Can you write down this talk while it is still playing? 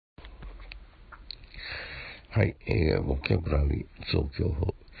はい、ボキャブラリー増強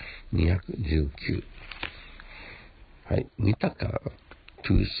法219。はい、見たか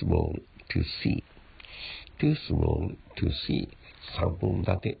 ?too small to see。too small to see。3本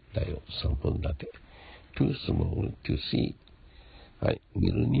立てだよ、3本立て。too small to see。はい、見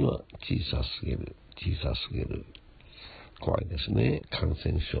るには小さすぎる、小さすぎる。怖いですね、感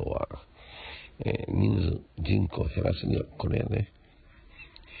染症は。人口を減らすにはこれやね。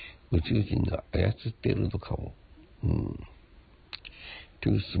宇宙人が操っているのかも。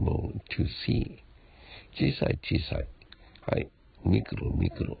too small to see。小さい小さい。はい。ミクロ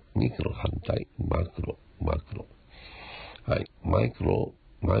反対。マクロ。はい。マイクロ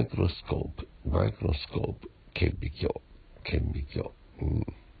スコープ。顕微鏡。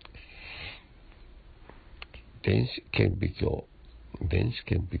電子顕微鏡。電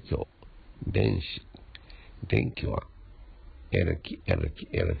気はエレク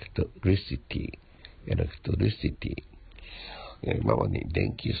トリシティ。ママに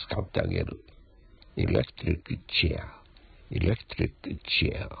電気使ってあげる。エレクトリックチェア。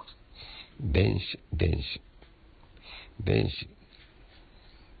電子。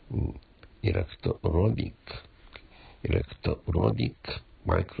エレクトロニック。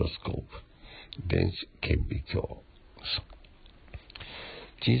マイクロスコープ。電子顕微鏡。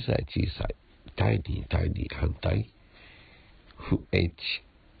小さい。タイニー反対。ヒ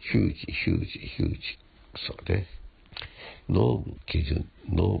ュージ。そうね。ノーム基準。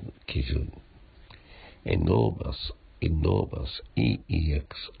エノーマス。EEX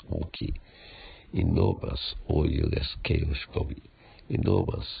大きい。エノーマス OUS 形容詞込み。エノ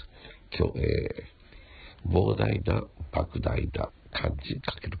ーマス膨大な莫大な漢字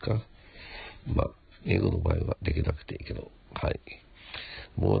書けるか。まあ英語の場合はできなくていいけど、はい。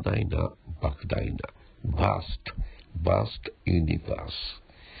膨大な莫大なvast universe。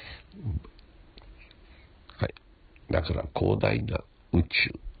はい。だから広大な宇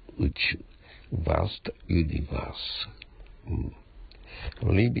宙。vast universe。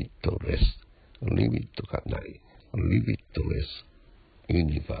リミットがない。リミットレス。ユ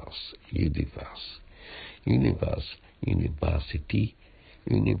ニバーシティ。ユ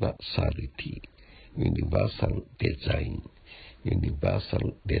ニバーサルデ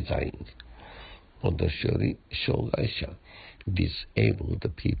ザイン。お年寄り、障害者、disabled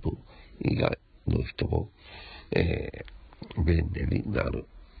people 以外の人も、便利になる。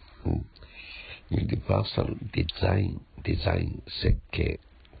ユニバーサルデザイン設計。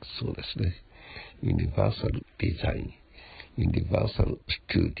そうですね。ユニバーサルデザイン。ユニバーサルス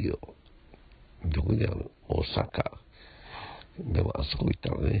タジオ。どこにある？大阪。でもあそこ行っ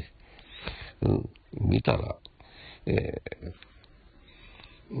たらね。見たら、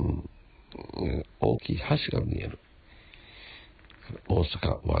大きい橋が見える。大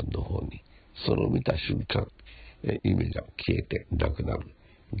阪湾の方に。それを見た瞬間、夢が消えてなくなる。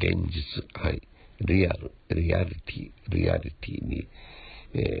現実、はい。リアリティに、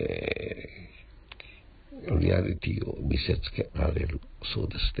リアリティを見せつけられる。そう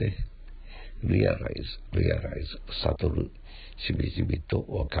ですね。リアライズ、悟る、しみじみと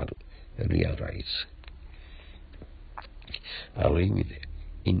わかる。リアライズ。ある意味で、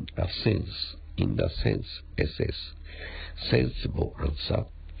in a sense, SS、sensible answer、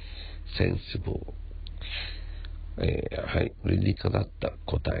sensible、はい、理にかなった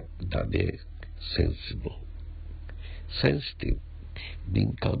答えだね。sensible、sensitive、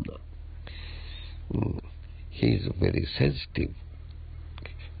敏感な。He is very sensitive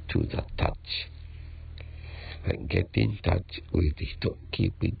to the touch. Get in touch with 人、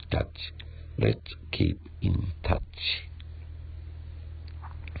keep in touch. Let's keep in touch.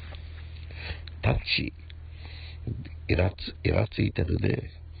 タッチ、イラついてる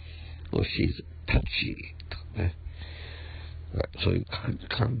ね。She's touchy とかね。そういう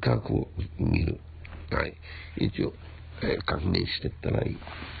感覚を見る。はい。一応、確認してったらいい。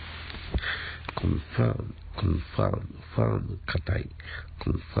confirm、硬い。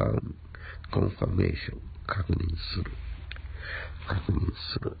confirmation、確認す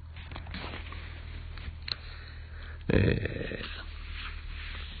る。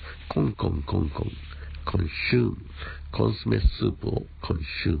コン、consume、コンソメスープを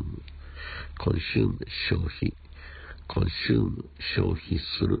consume、消費、消費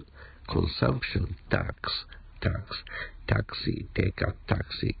する。consumption、tax、taxi、take a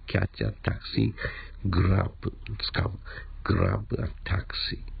taxi、catch a taxi、grab、使う、grab a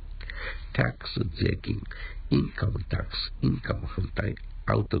taxi、tax、税金、income tax、income 反対、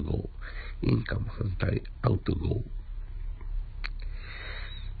outgo、income 反対、outgo、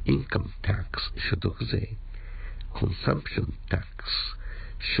income tax、所得税、consumption tax、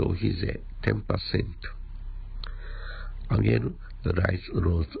消費税 10%、上げる rise,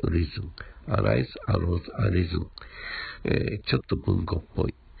 rose, risen, arise, arose, arisen、ちょっと文語っぽ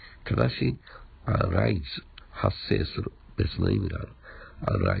い。ただし、arise、発生する。別の意味がある。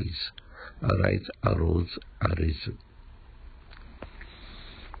arise, arose, arisen。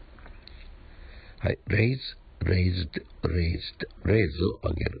はい。raise, raised, raise を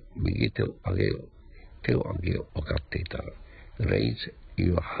上げる。右手を上げよう。手を上げよう。分かっていたら。raise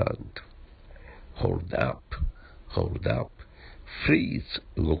your hand. hold up, freeze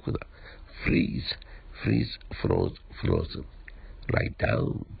動くな。freeze, frozen. lie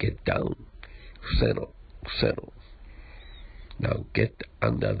down, get down. 伏せろ。now get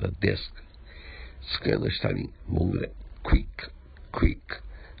under the desk. 机の下に潜れ。quick.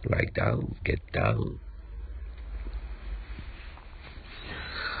 lie down, get down.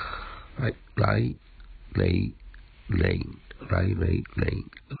 はい。lie, lay, lane,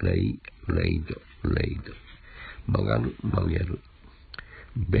 laid. 曲がる、曲げる。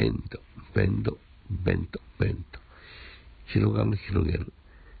bend. 広がる、広げる。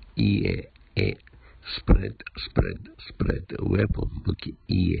EA, spread. weapon, 武器。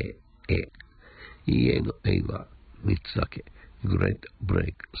EA の A は3つだけ。great,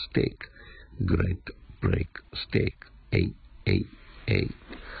 break, stake. A.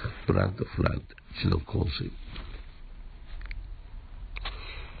 blood, flood, 血の洪水。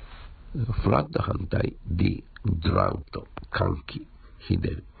flood 反対 D、drought 乾季、日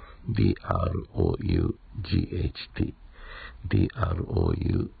照り。DROUGHT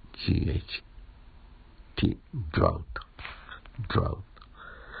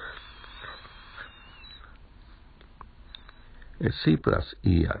drought。C プラス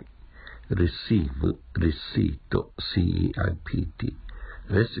EI receive, receipt, CEIPT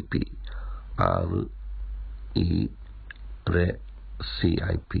recipe,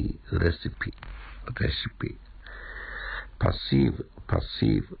 RECIP recipe passive,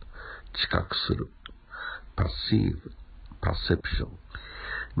 知覚する。passive, perception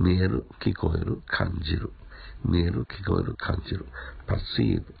見える、聞こえる、感じる。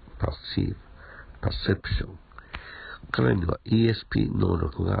passive, perception 彼には ESP 能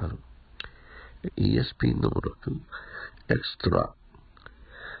力がある。ESP 能力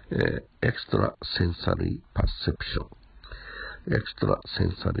extra sensory perception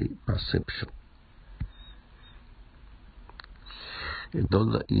ど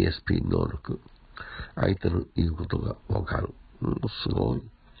んな ESP 能力？相手の言うことがわかる。すごい。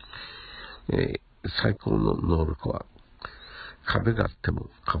最高の能力は壁があっても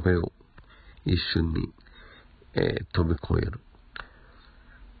壁を一瞬に、飛び越える。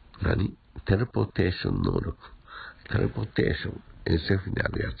テレポーテーション能力。テレポーテーション、SF にあ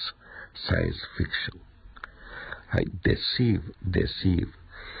るやつ。サイエンスフィクション。はい。deceive,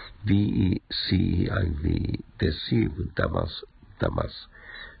 DECEIVE, deceive, 騙す。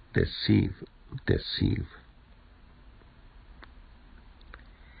deceive。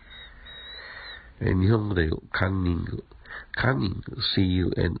日本語で言うカンニング。cunning,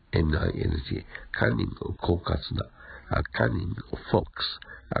 CUNNING。カンニング、狡猾な。cunning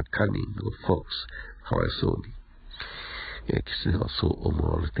fox。cunning fox。かわいそうに。狐はそう思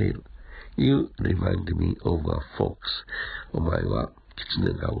われている。You remind me of a fox. お前は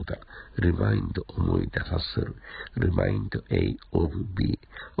狐顔だ。remind 思い出させる。remind A of B.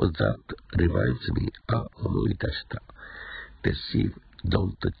 That reminds me. 思い出した。deceive.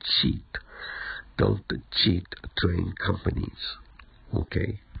 Don't cheat train companies.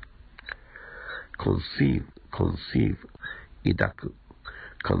 Okay. conceive 抱く。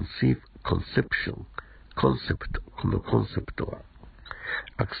conception コンセプト。このコンセプトは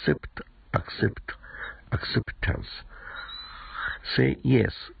acceptance say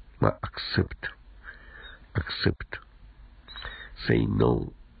yes accept say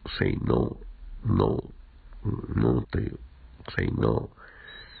noという say no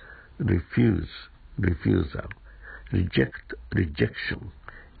refusal rejection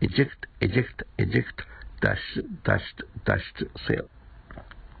eject dashedせよ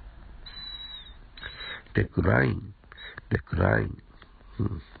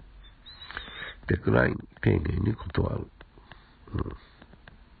decline 丁寧に断る、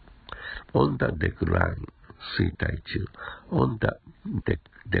on the decline 衰退中 on the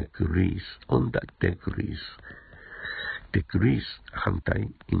decrease 反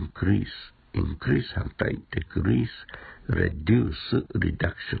対 increase 反対 decrease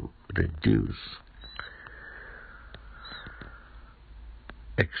reduction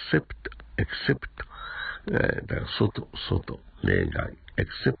accept だから外例外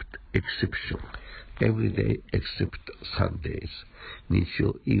exception every day except Sundays 日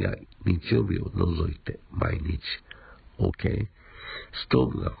曜以外日曜日を除いて毎日 OK。ストー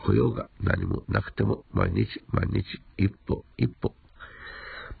ブが来ようが何もなくても毎日一歩一歩、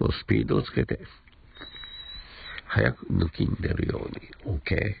もうスピードをつけて早く抜きんでるように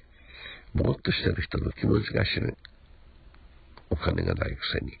OK。ぼーっとしてる人の気持ちが知る。お金がないく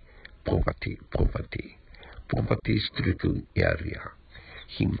せにポバティストリートエリア、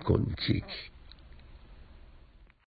貧困地域、